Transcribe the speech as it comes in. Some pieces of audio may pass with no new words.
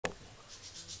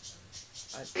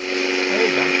There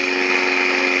you go.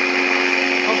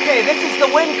 Okay, this is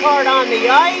the wind cart on the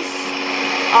ice.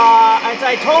 As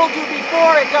I told you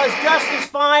before, it does just as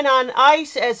fine on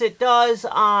ice as it does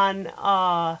on...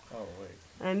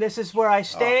 And this is where I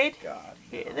stayed. Oh,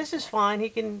 God. This is fine. He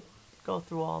can go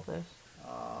through all this.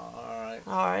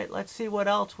 All right, let's see what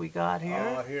else we got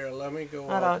here. Oh, here, let me go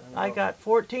I got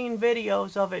 14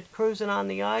 videos of it cruising on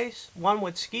the ice. One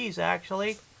with skis,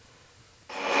 actually.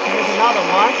 Here's another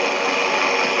one.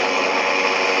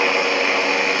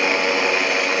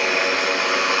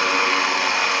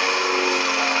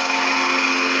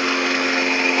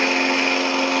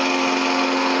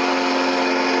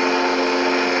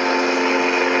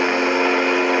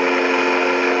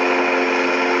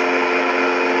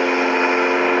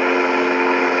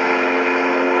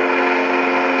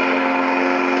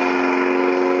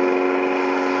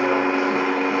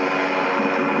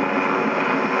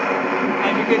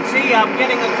 You can see I'm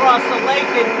getting across the lake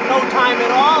in no time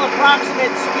at all.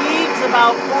 Approximate speeds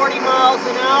about 40 miles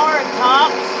an hour at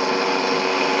tops.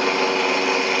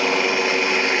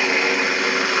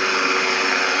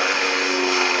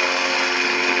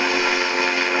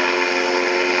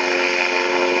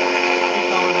 Keep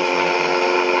going this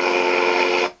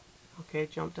way. Okay,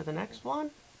 jump to the next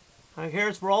one.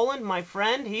 Here's Roland, my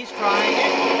friend. He's trying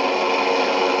it.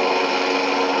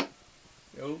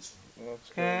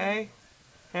 Okay.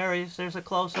 There's a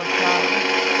close-up shot.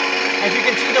 As you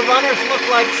can see, the runners look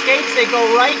like skates. They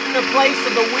go right in the place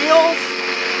of the wheels.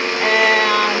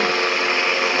 And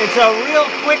it's a real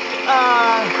quick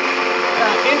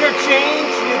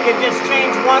interchange. You can just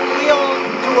change one wheel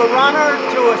to a runner,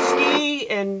 to a ski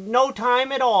in no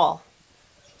time at all.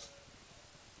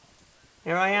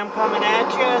 Here I am coming at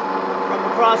you from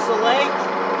across the lake.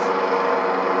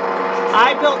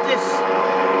 I built this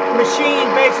machine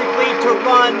basically to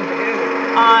run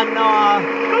on that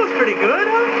was pretty good,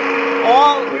 huh?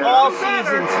 all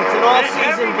seasons. It's an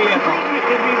all-season vehicle. It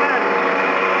could be better.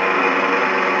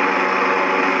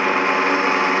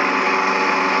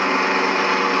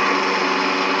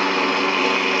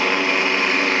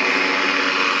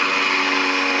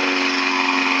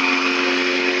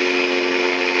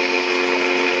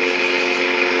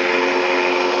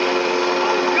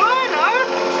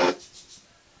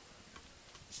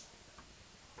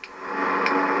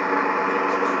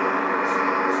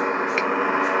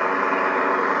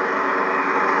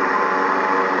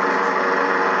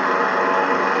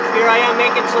 Here I am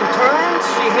making some turns.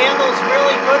 She handles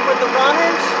really good with the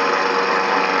runners.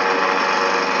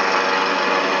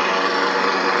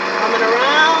 Coming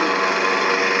around.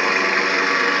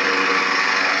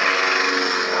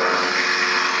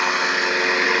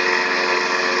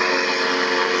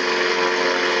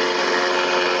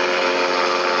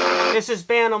 This is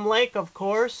Bantam Lake, of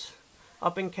course,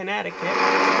 up in Connecticut.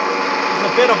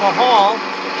 It's a bit of a haul.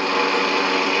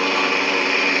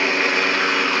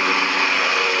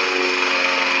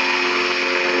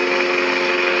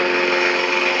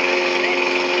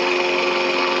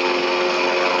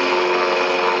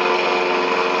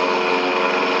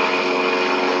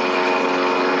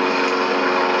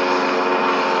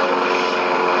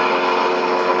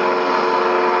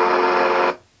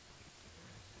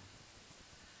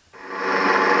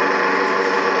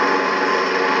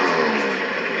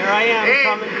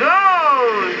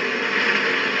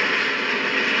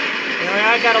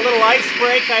 I got a little ice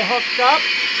brake I hooked up.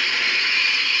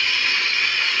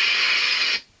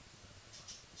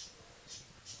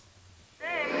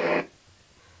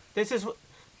 This is...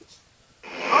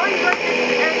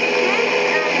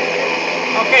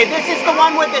 Okay, this is the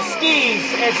one with the skis.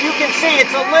 As you can see,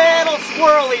 it's a little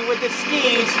squirrely with the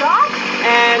skis.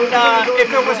 And if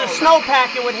it was a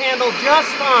snowpack, it would handle just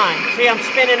fine. See, I'm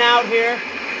spinning out here.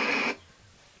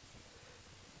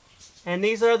 And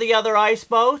these are the other ice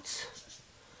boats.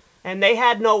 And they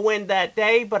had no wind that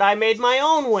day, but I made my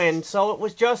own wind, so it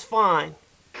was just fine.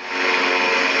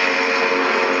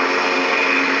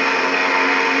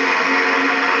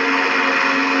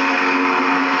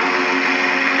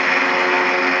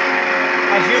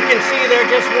 As you can see, they're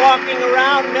just walking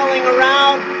around, milling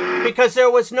around, because there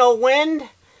was no wind.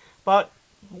 But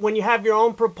when you have your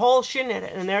own propulsion,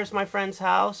 and there's my friend's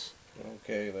house.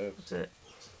 Okay, that's it.